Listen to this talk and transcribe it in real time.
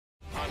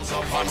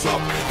Hands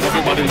up,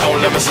 everybody now,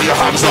 let me see your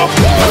hands up.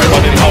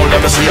 Everybody now, let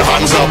me see your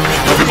hands up.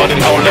 Everybody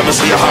now, let me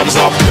see your hands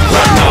up.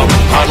 Right now,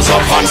 hands up,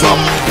 hands up.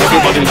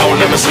 Everybody now,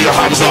 let me see your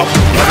hands up.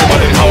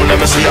 Everybody now, let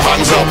me see your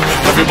hands up.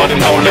 Everybody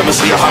now, let me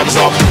see your hands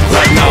up.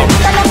 Right now,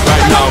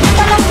 right now,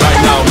 right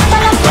now,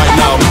 right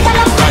now,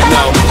 right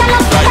now,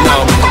 right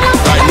now,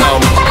 right now,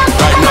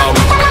 right now,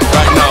 right now, right now, right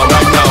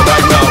now,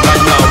 right now,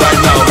 right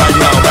now, right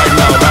now, right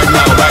now, right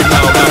now, right now, right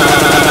now.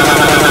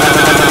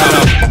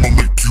 I'ma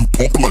make you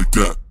pump like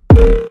that.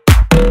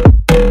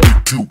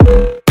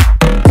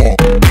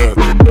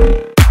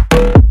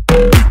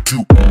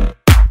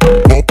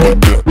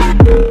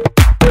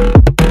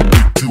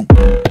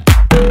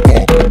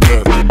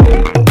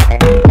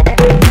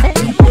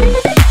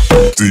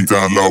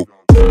 Down low.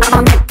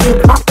 I'ma make you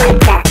pop like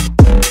that.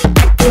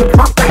 Make you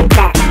pop like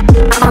that.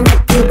 I'ma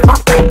make you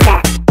pop like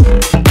that.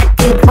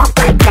 Make you pop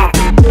like that.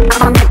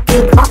 I'ma make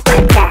you pop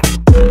like that.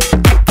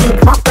 Make you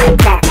pop like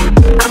that.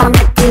 I'ma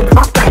make you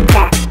pop like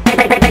that.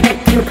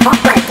 Make you pop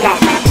like that.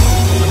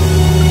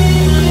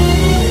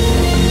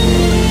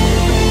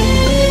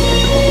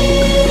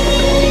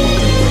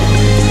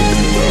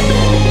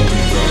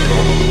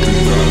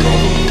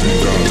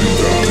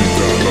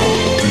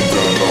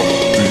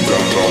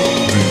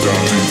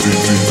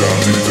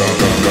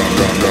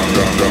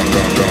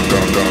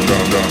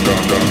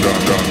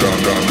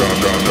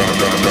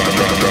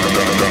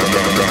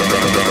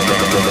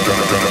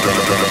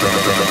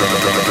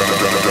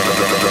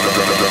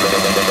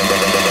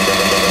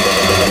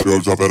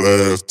 Girls drop that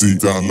ass deep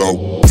down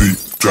low, deep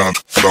down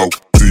low,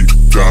 deep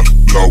down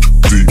low,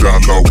 deep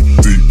down low,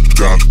 deep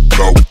down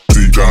low,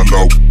 deep down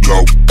low,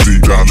 low,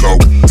 deep down low,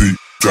 deep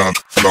down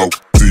low,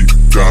 deep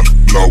down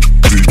low,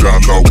 deep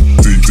down low,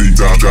 deep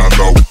down down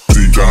low,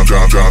 deep down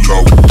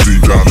low,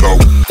 deep down low,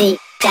 deep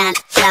down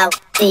low,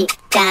 deep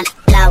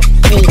down low,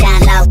 deep down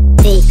low,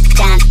 deep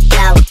down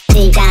low,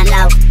 deep down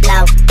low,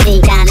 low,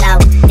 deep down low,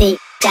 deep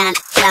down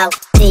low,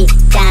 deep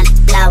down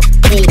low,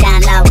 deep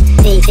down low,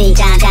 deep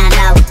down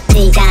low,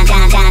 deep down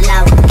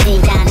low,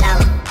 deep down low.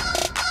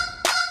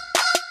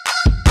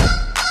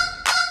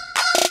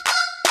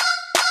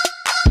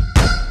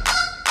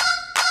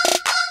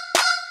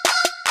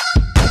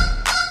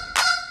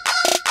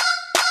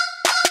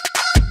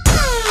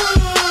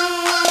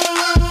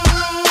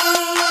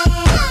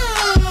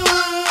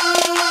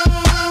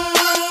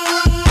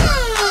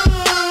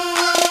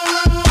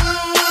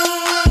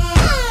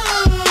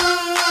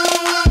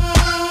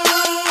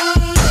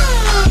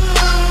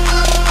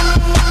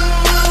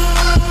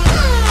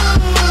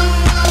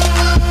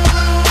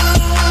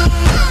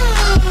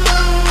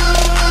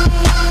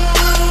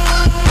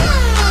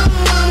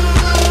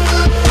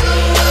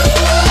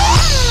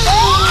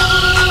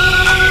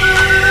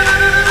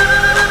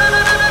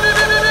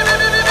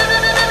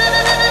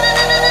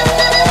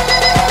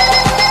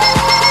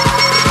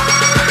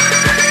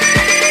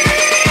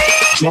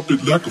 Drop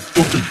it like a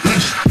fucking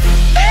beast.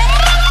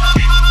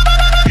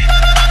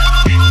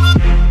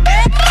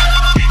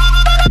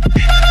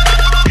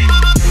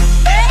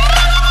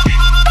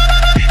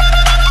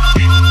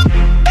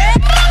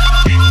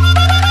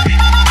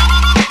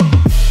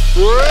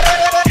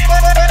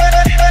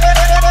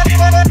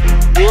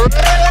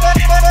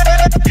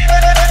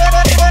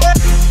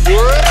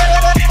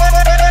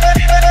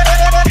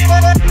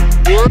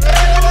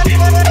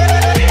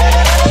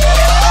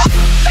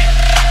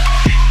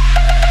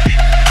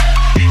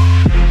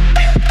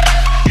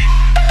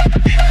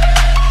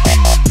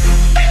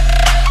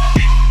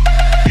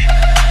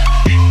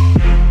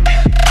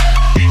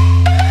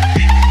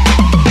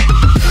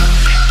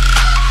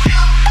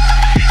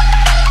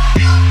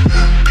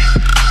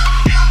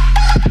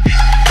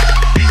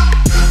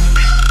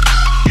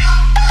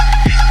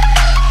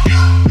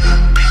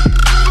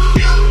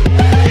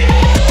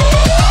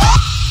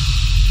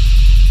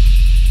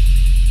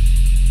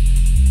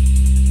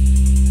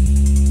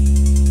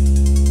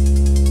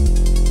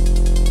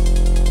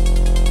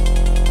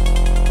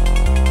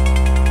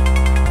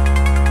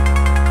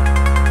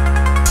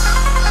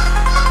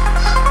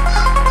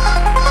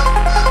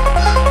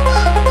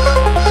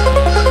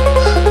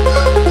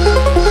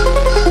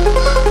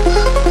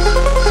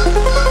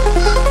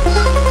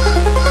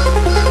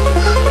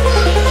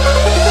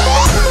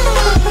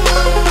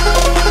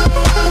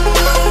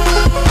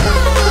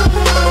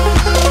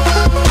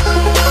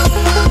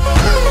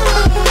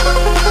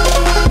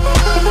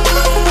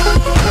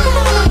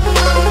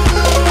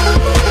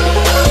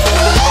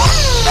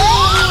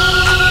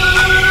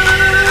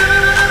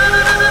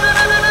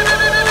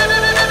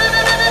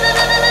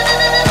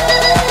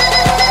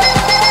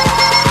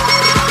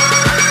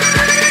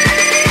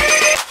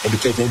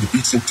 On the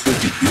beat, so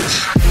twerk it,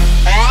 bitch.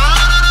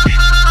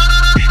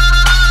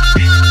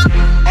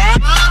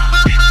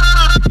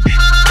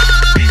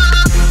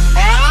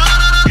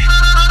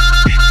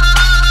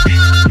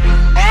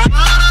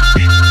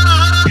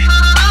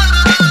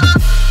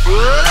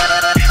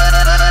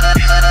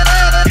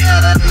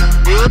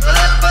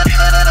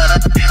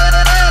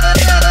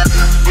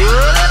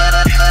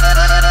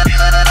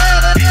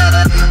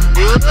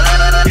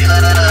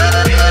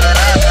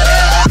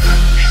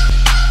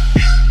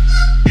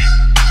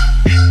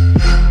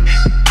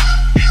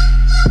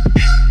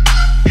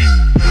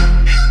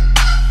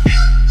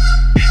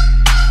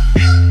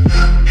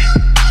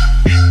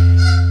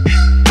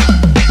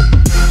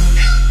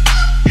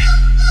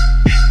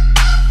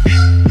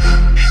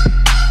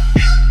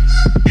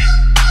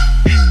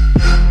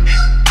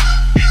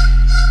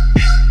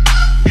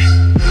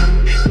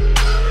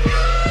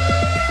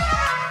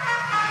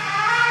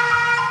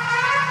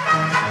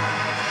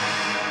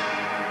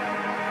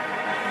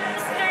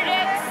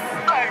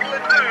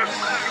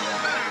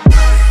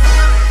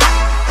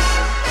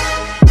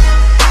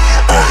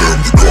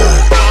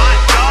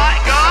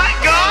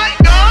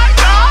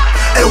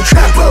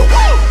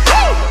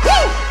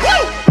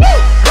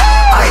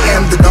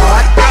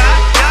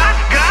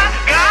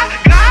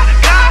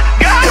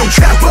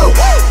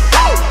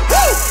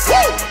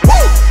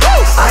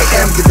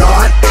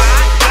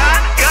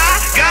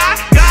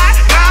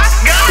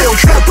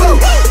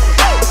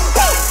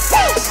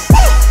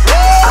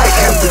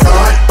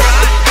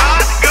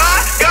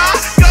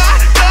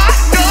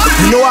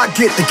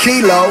 get the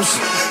kilos,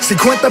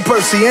 50%.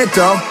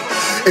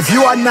 If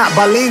you are not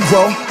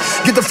bilingual,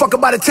 get the fuck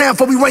up out of town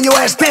before we run your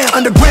ass down.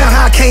 Underground,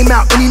 how I came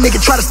out. Any nigga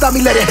try to stop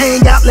me, let it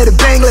hang out, let it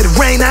bang, let it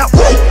rain out.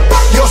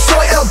 Yo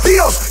soy el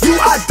Dios, you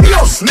are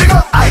Dios,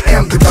 nigga. I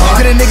am the God.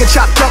 Get a nigga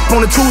chopped up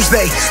on a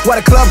Tuesday, while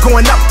the club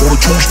going up on a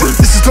Tuesday.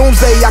 This is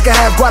doomsday, I can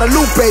have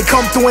Guadalupe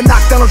come through and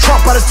knock Donald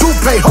Trump out his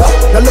toupee.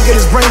 Now look at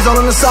his brains all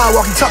on the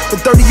sidewalk. He tucked the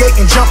 38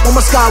 and jump on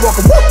my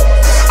Skywalker. Woo!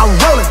 I'm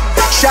rolling.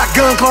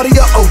 Shotgun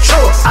Claudia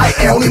Ochoa. I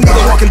am only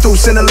nigga walking through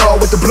Sinaloa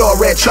with the blood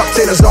red Chuck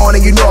Taylors on,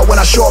 and you know it when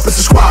I show up, it's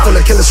a squad full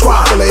of killer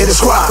squad full of hit a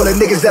squad full of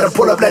niggas that'll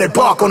pull up, let it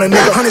bark on a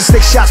nigga. 106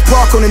 shots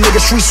park on a nigga,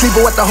 street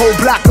sweeper with the whole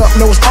block up,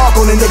 nose arc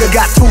on a nigga.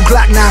 Got 2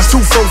 Glock 9s,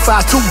 2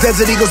 45s, 2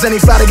 Desert Eagles, and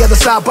they fly together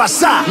side by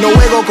side. No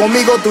juego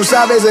conmigo, tú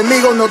sabes,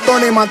 amigos, no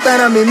Tony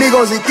Montana, mis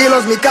amigos y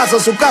kilos, mi casa,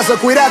 su casa,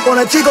 cuida con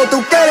el chico,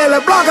 tú quieres la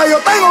blanca, yo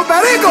tengo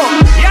perico.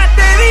 Ya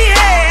te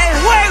dije,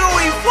 juego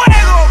y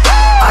fuego.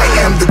 I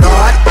am the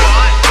God.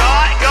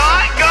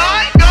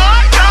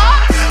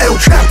 El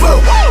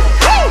Chapo.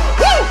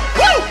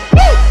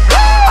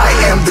 I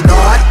am the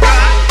God.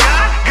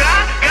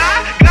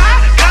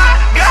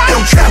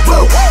 El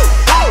Chapo.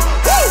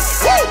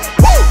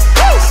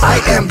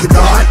 I am the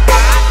God.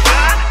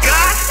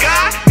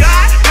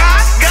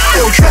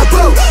 El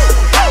Chapo.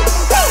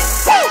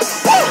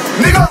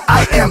 Nigga,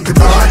 I am the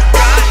God.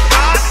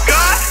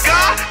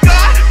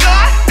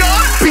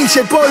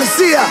 Pinche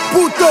policía,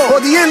 puto,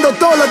 jodiendo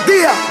todos los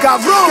días.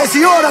 Cabrón, que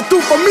si ora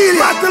tu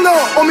familia, mátalo,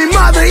 o mi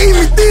madre y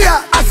mi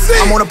tía.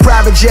 I'm on a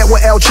private jet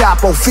with El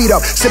Chapo, feet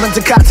up, sipping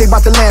Tecate,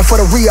 about to land for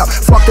the re-up.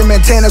 Fuck them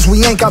antennas,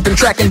 we ain't out them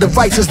tracking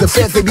devices. The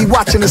feds, they be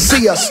watching to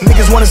see us.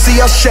 Niggas wanna see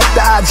us, check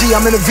the IG.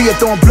 I'm in a Via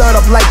throwing blood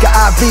up like an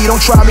IV.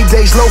 Don't try me,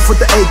 days low for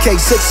the AK.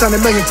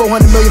 600 million,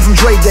 400 million from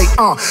Dre Day.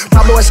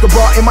 Pablo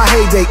Escobar in my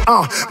heyday.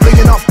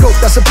 Bringing off coke,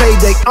 that's a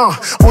payday. On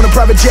a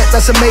private jet,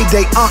 that's a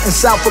Mayday. In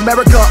South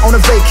America, on a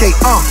vacay.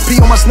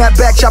 P on my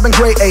snapback, chopping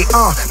grade A.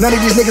 None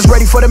of these niggas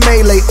ready for the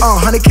melee.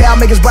 100 cal,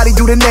 make his body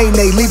do the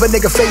nay-nay. Leave a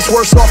nigga face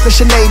worse off than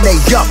Sinead.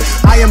 Yup,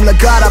 I am the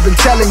God, I've been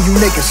telling you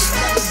niggas.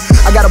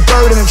 I got a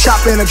bird and a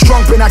chopper and a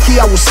trunk, and I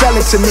will sell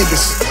it to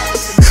niggas.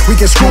 We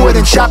can screw it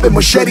and chop it,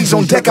 machetes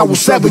on deck, I will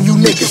sever you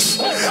niggas.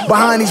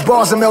 Behind these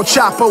bars, I'm El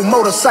Chapo,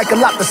 motorcycle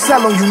lot to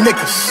sell on you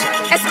niggas.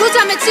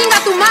 Escúchame, chinga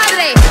tu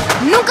madre,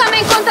 nunca me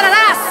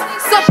encontrarás,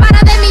 so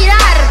para de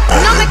mirar,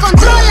 no me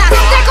controlas,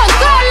 te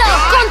controlo,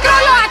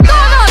 controlo a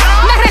todos,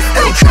 me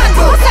respetan,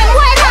 o se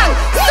mueran,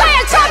 soy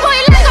el Chapo y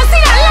le digo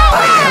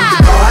Sinaloa.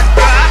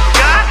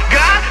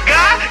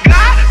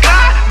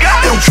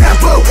 El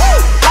Chapo.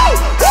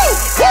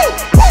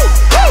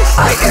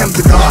 I am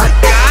the God.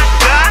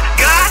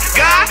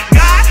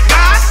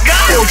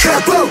 El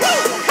Chapo.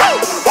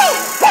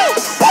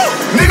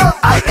 Nigga,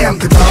 I am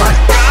the God.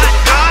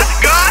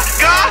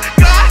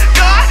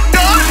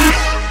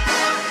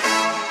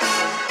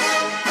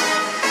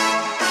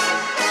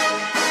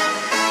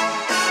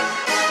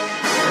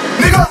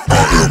 Nigga, I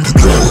am the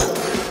God.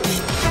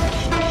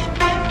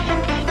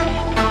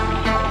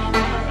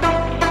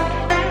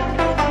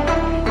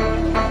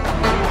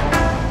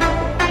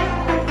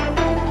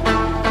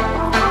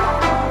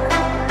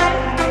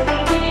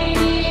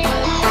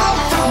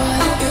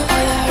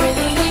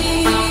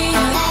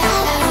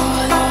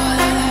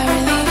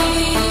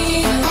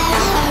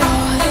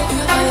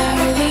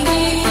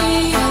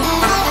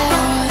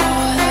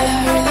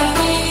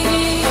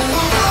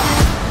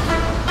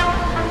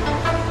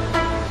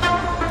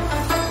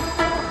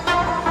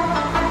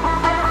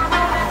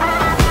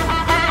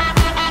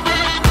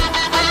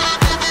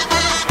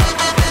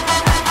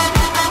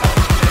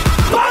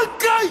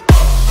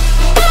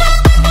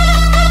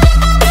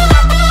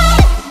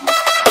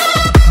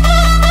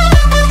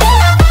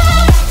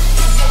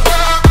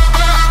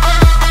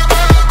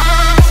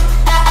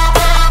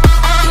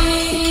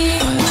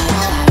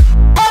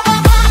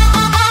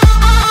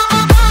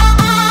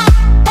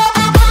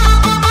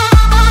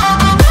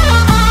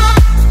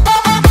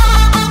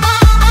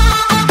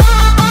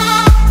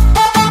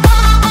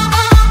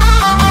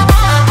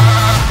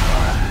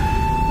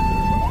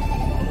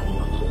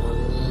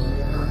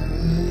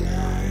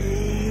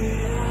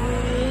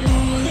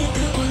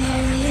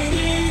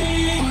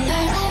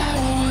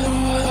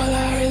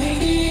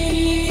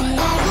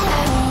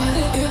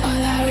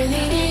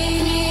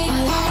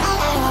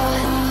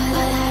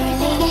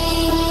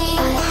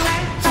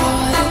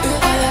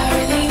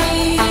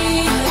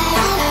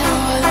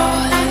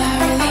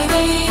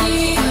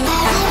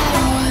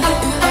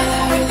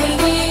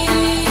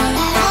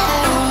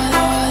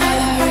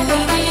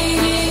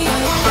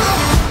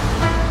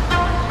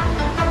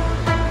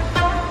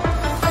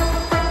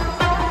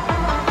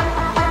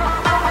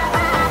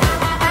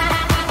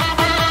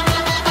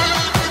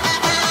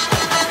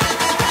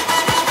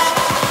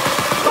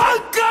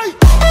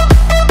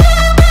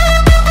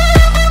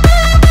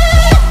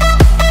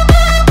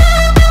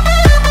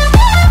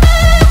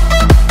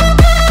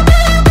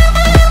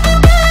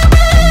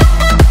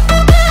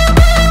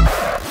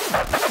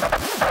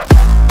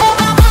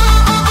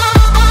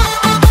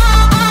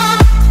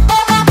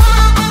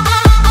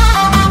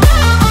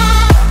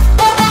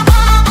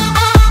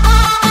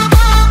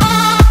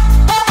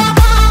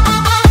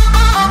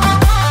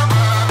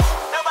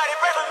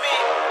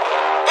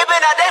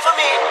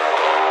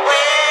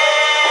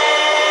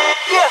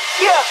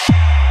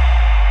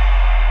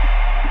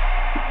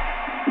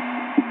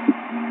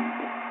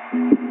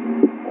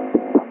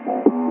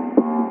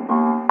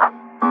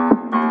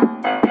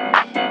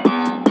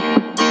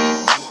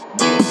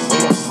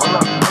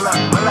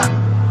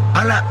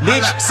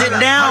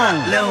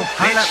 down.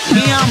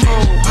 Be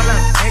humble.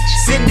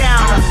 Sit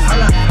down.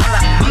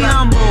 Be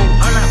humble.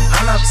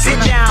 Sit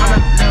down.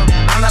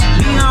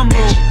 Be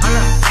humble.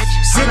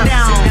 Sit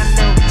down.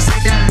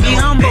 Be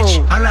humble.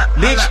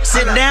 Bitch,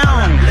 sit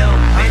down.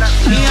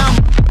 Be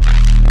humble.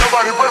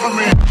 Nobody pray for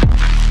me.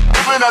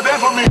 If they not there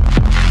for me.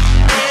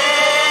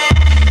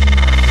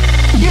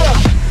 Yeah.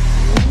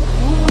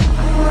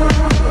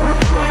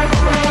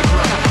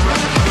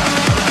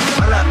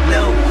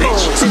 Little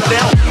bitch, sit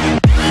down.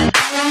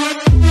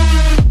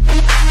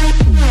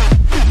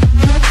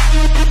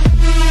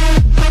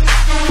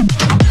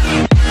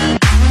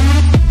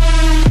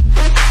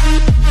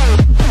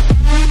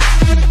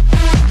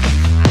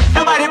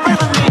 Nobody pray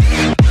for me.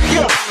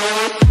 Yeah.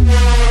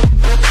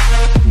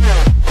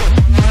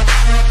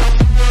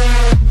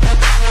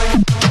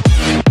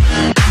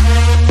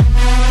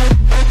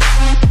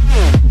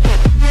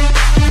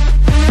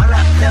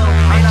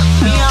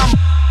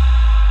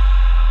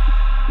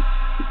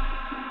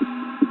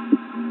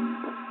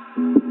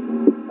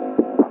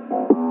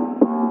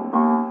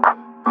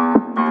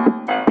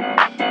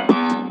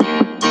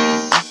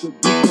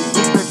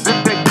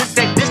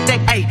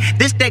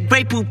 This that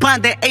Grey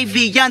Poupon, that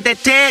AV on that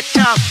TED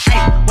Talk.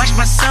 Ay, watch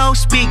my soul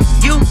speak,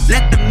 you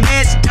let the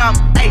meds talk.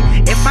 Ay,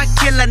 if I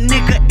kill a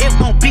nigga, it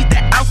won't be the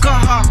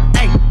alcohol.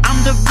 Ay,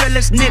 I'm the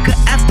realest nigga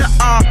after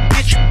all.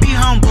 Bitch, be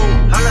humble.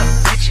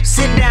 Bitch,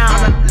 sit down.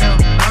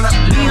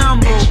 Be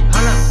humble.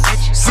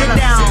 Sit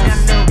down.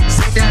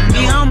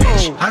 Be humble.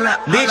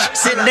 Bitch,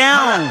 sit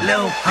down.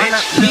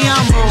 Be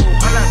humble.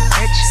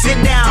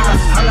 Sit down.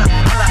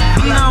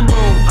 Be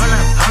humble.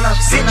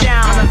 Sit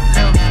down.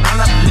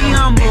 Be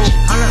humble.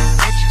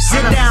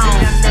 Sit down.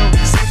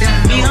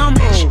 Be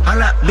humble.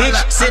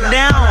 Bitch, sit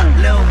down.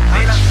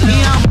 Be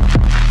humble.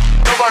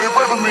 Nobody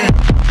pray for me.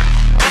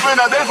 If they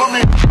not there for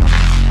me.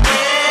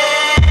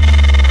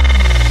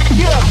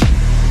 Yeah.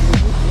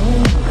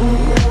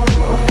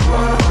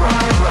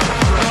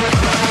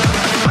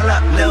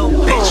 Little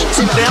bitch,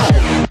 sit down.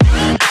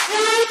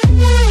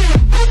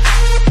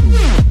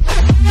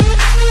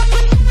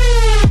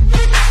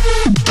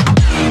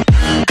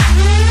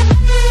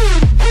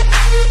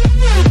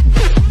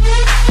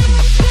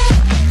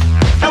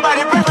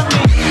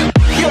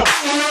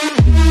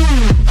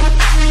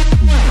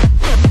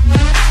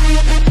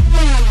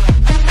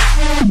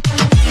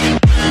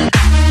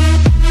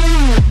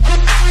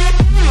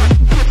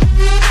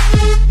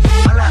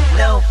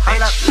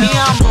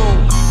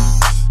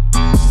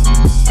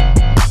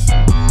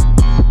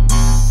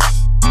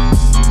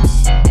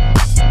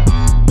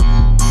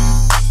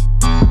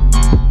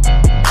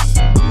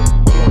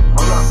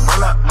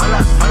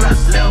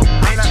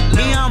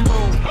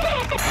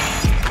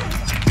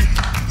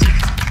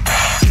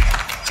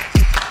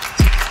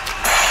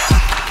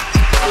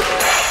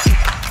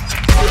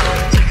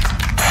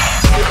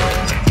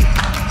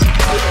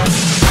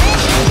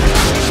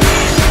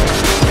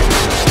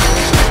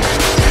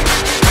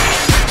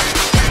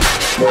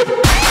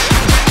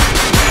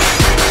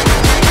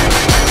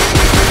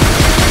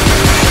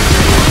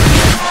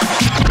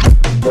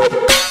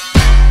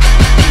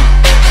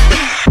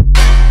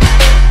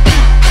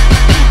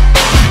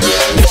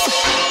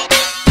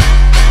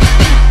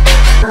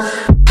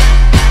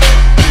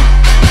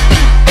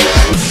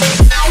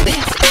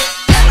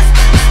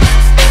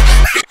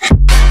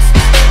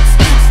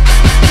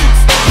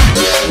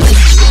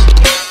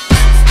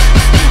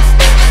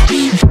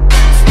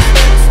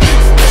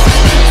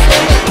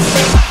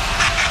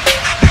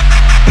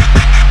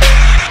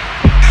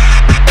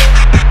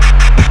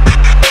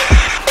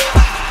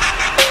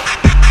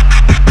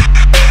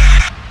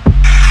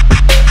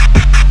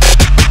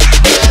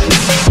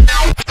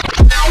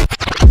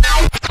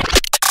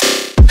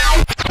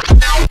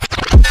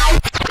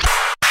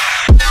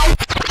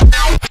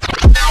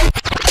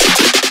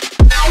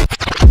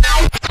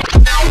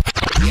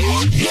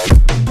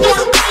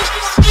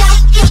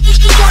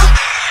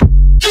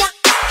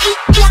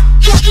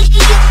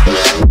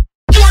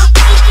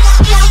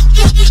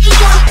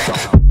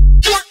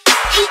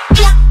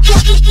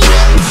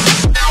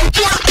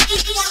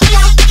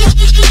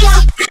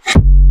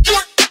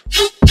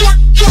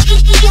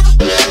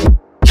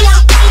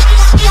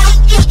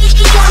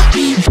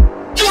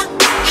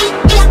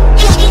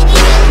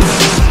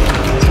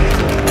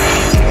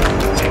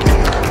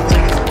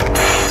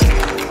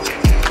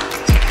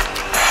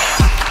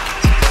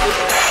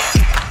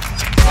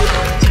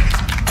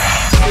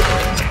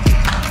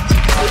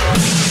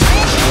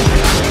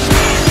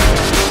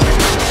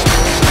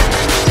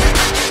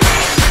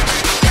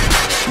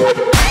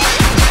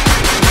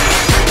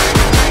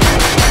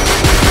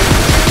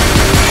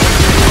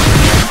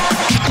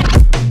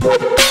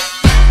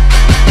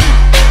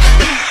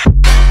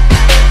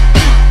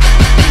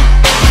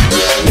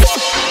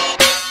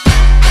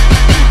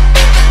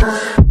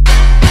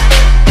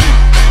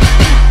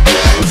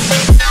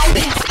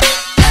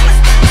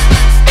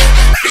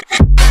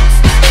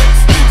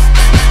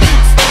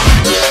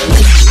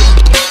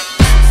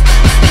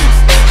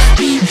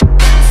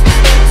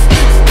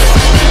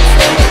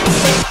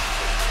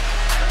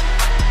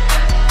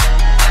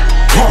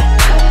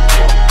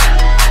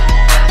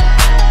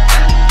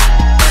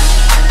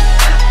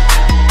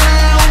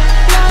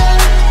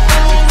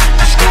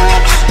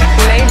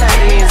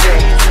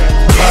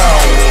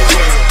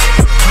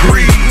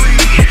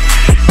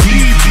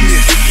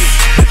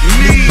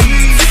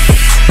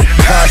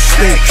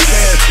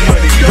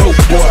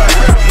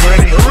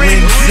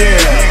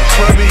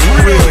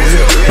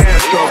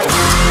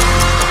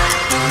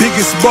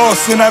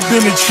 boss and I've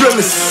been a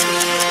trillist.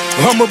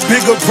 I'm a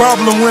bigger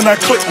problem when I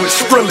click with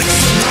Skrillex.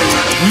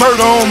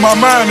 Murder on my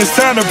mind, it's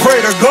time to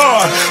pray to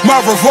God. My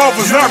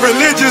revolver's not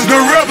religious,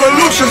 the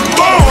revolution's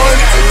born.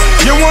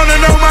 You wanna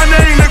know my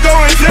name, then go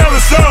and tell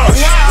us all.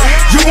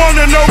 You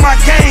wanna know my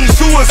gang,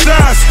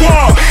 Suicide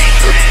Squad.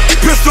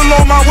 Pistol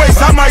on my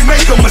waist, I might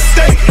make a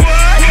mistake.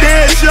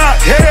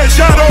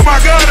 Headshot, oh my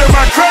God, am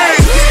I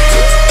crazy?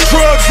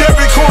 Drugs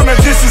every corner,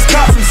 this is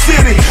Gotham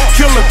City.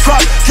 Killer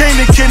crop, came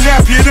to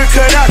kidnap you to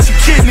cut out your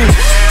kidney.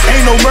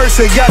 Ain't no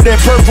mercy, got that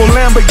purple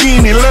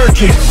Lamborghini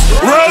lurking.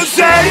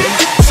 Rose,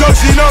 so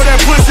she know that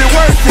pussy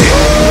worth it.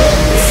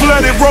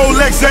 Flooded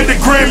Rolex at the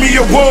Grammy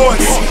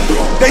Awards.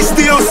 They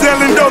still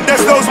selling dope,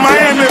 that's those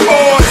Miami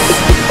boys.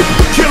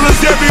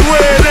 Killers everywhere,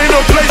 it ain't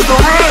no place to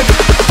run.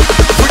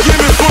 Forgive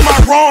me for my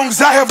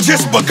wrongs, I have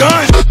just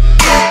begun.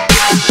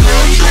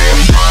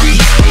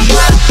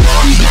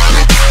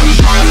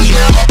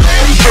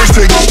 First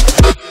thing,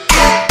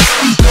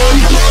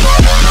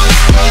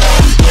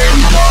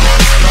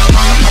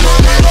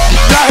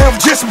 I have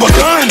just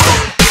begun.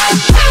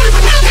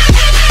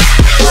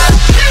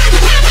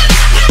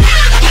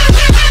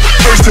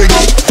 First thing,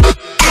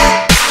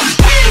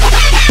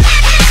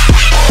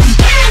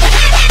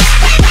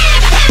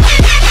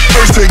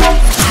 first thing.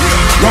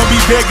 Don't be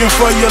begging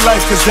for your life,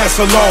 cause that's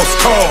a lost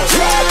cause.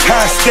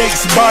 High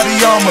stakes, body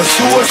armor,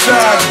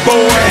 suicide,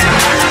 boy.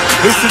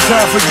 It's the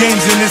time for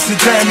games and it's the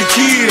time to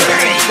kill.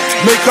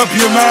 Make up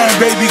your mind,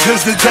 baby,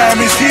 cause the time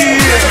is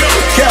here.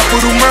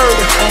 Capital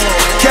murder,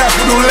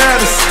 capital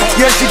letters.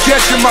 Yeah, she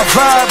catching my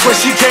vibe, but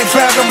she can't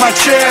fathom my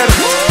cheddar.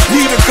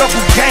 Need a couple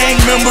gang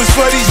members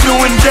for these new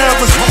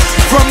endeavors.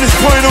 From this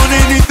point on,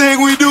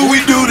 anything we do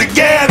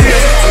together.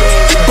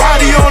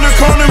 Body on the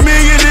corner,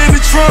 million in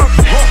the trunk.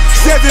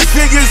 7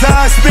 figures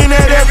I spend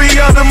that every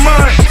other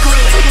month.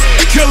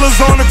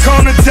 Killers on the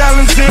corner,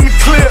 talents in the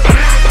clip.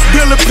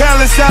 Build a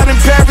palace out in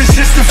Paris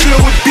just to fill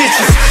with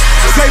bitches.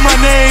 Say my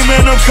name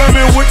and I'm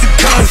coming with the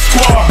gun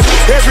squad.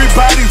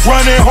 Everybody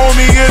running,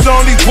 homie, is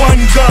only one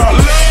God.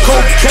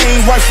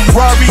 Cocaine, white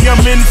Ferrari,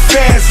 I'm in the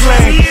fast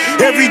lane.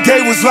 Every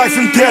day was life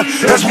and death,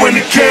 that's when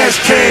the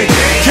cash came.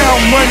 Count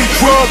money,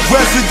 drug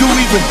residue,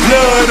 even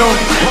blood on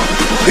it.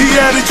 He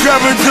had it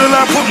trapping till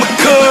I put my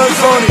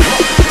cuz on it.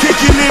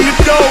 Kicking in the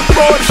door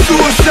for the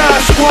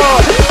Suicide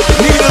Squad.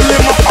 Needle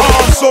in my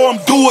arm, so I'm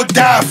do or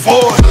die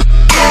for it.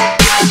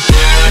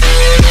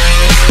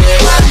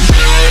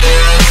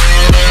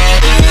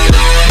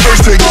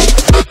 First thing,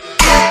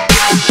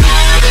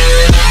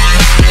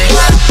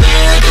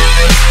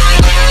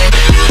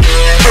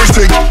 first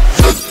thing,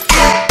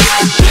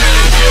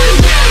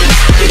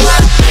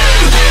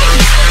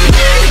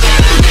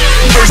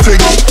 first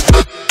thing.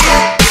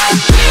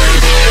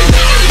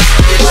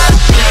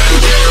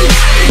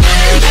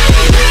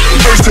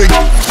 First thing.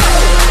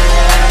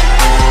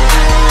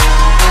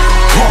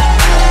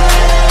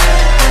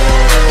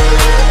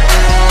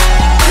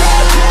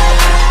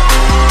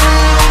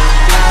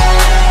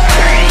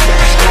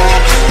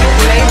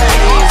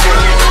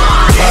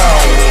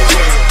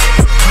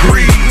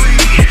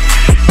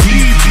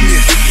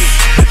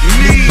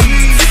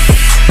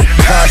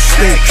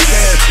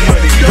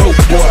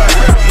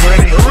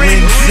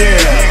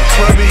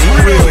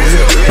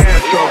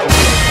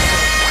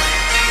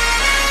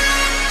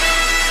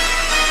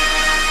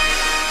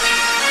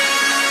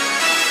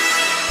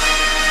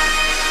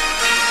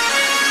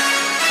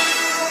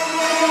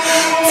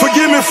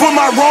 Forgive me for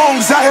my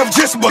wrongs, I have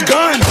just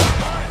begun.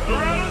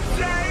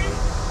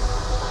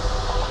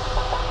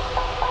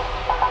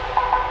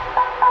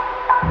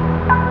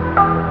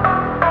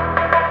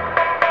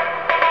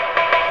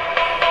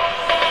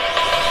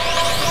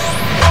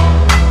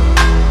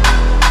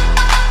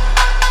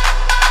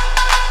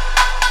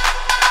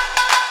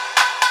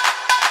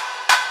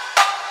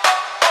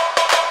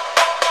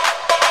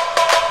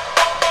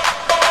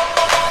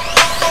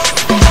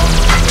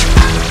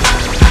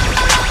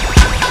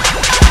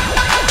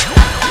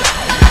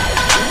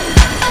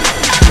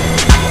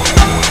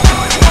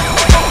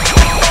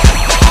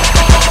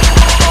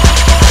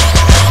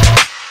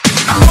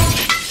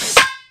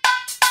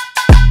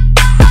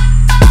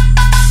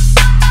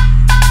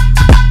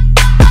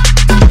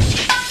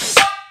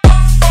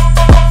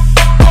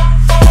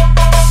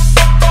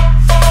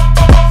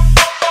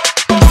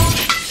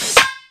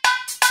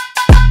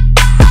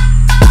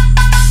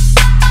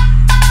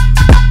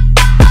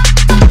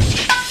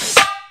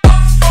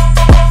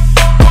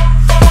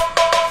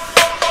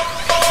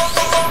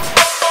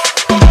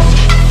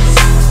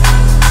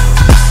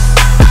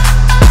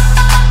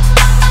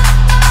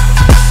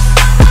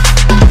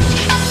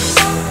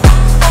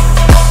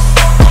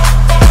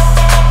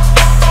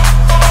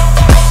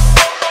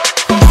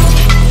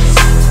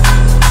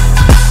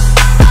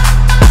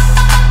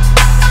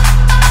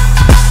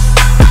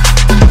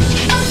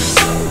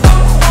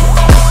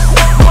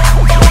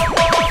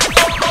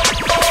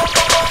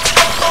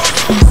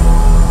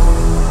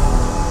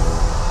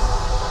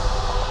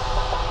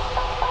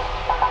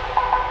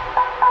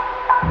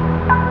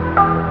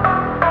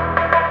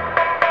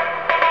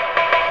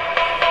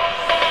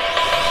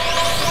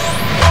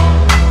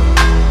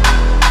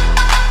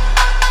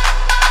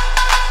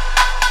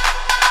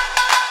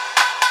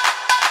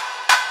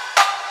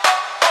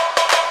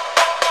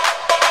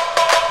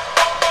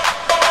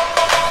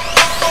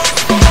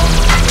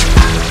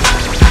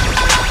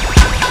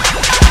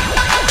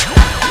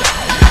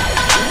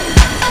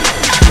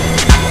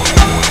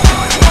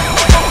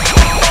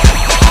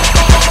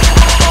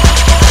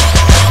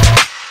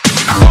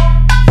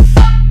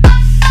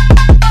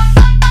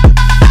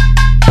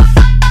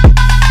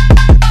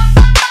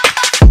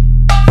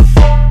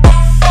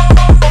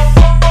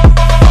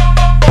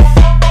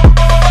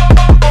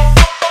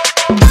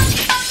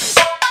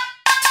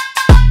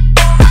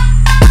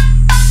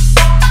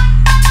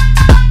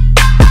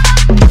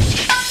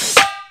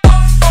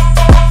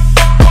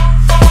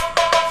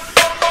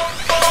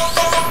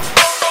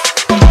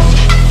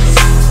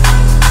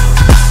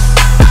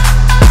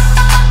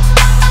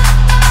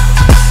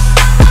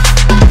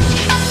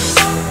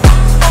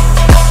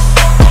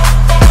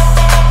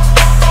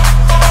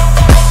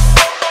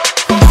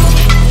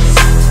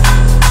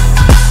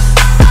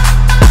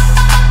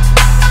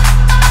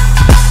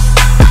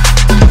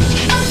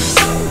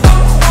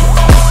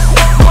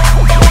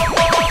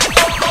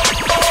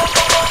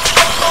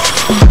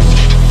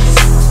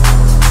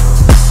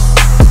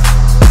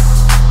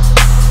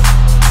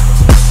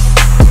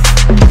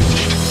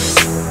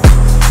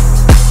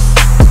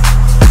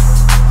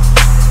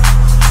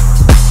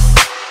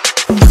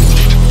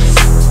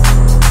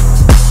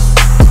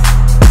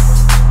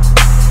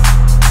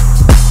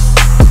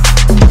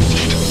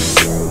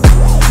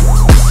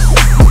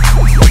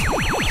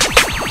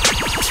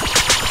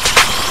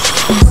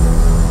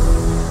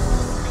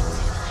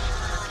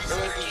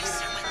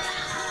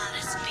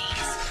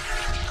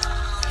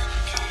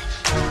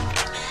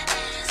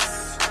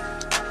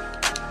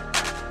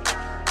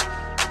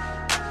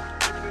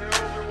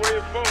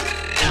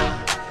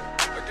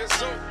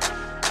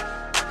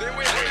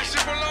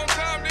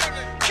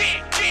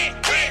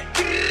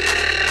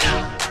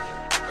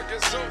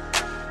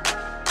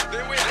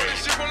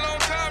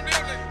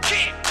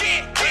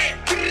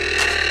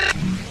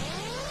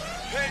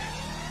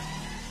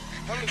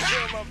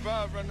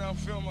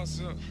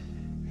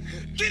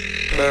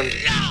 Panda.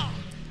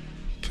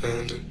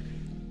 Panda.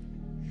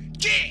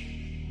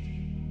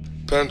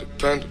 Panda,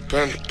 panda,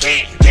 panda, panda.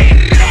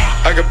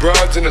 I got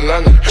broads in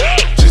Atlanta,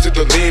 just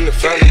to lean in the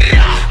family.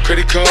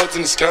 Credit cards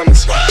in the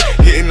scammers,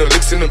 hitting the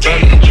licks in the van.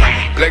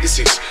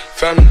 Legacies,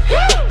 family,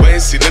 wait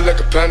and see, look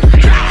like a panda.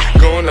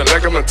 Going out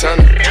like a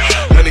Montana,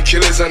 100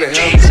 killers on the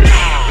helmets.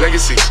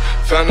 Legacies,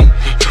 family,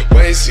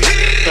 wait and see,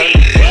 family.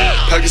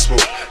 Pockets full,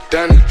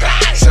 Danny,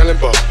 selling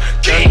ball,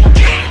 candy.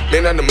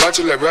 Man on the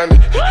macho like Randy,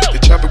 the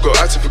chopper go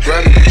out for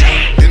granted.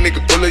 This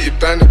nigga bullet, you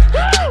bandit.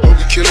 Hope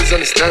the killers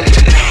understand it.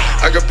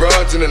 I got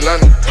broads in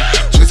Atlanta,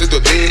 twisted to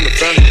lean in the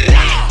family.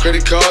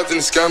 Credit cards and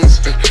the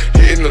scammers,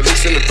 hitting the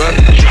licks in the van.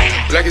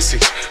 Legacy,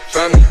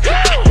 family,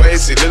 wait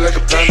and see, look like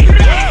a panda.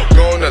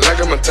 Going out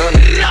like a Montana,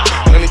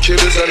 100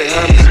 killers on their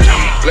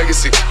hands.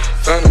 Legacy,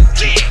 family,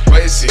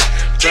 wait and see,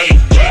 family.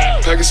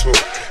 Package full,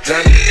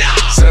 Danny,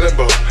 selling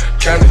ball,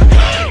 candy.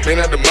 Man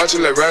out the macho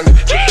like Randy,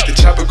 the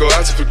chopper go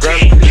out for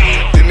granted.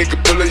 This nigga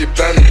bullet, you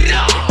bandit.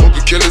 Hope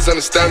the killers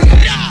understand me.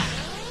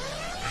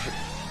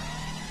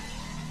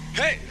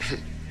 Hey.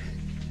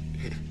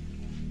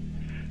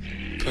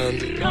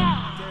 Panda,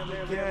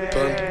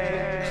 panda,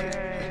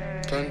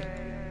 panda,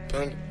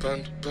 panda,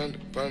 panda, panda,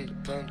 panda,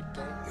 panda,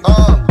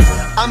 panda.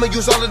 I'ma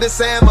use all of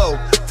this ammo.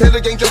 Taylor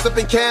gang dressed up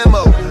in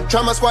camo.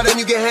 Try my squad and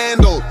you get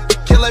handled.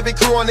 Kill every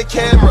crew on the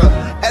camera.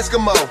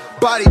 Eskimo,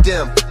 body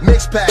dim.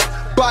 Mix pack,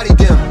 body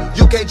dim.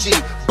 UKG,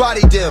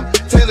 body dim.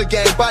 Taylor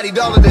gang, bodied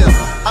all of them.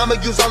 I'ma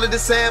use all of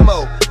this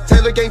ammo.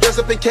 Taylor gang dressed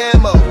up in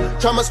camo.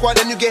 Try my squad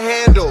and you get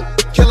handled.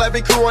 Kill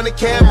every crew on the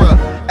camera.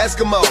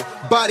 Eskimo,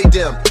 body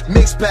dim.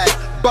 Mix pack,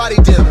 body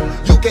dim.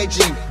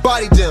 UKG,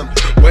 body dim.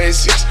 Way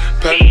 6,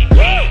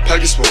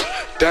 package full,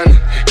 Danny,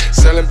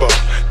 selling ball,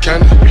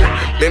 candy.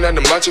 Man on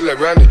the macho like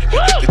Randy,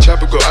 the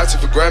chopper go out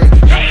for granted.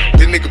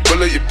 This nigga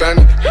bullet, you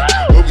bandit.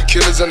 Hope the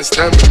killers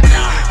understand me.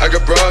 I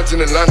got broads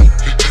in Atlanta,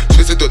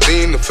 twisted to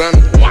lean in the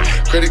family.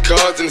 Credit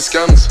cards and the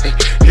scammers,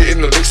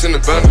 hitting the licks in the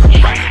van.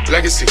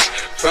 Legacy,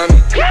 family,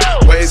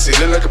 wait and see,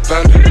 look like a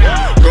panda.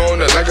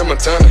 Going out like a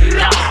Montana,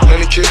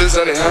 100 killers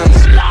on their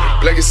hands.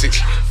 Legacy,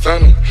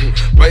 family,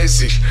 wait and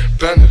see,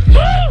 panda.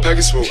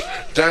 Package full,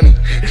 Danny,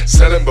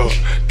 selling ball,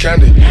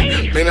 candy.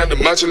 Man out the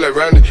macho like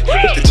Randy,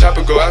 the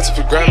chopper go out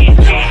for granted.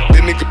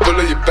 This nigga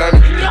bullet, you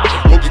bandit.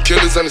 Hope the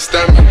killers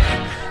understand me.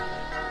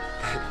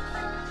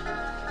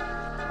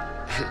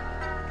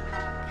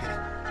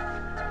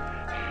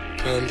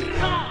 Panda,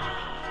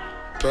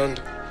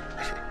 panda,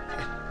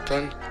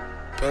 panda,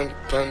 panda,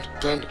 panda,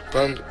 panda,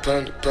 panda,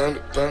 panda, panda,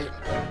 panda.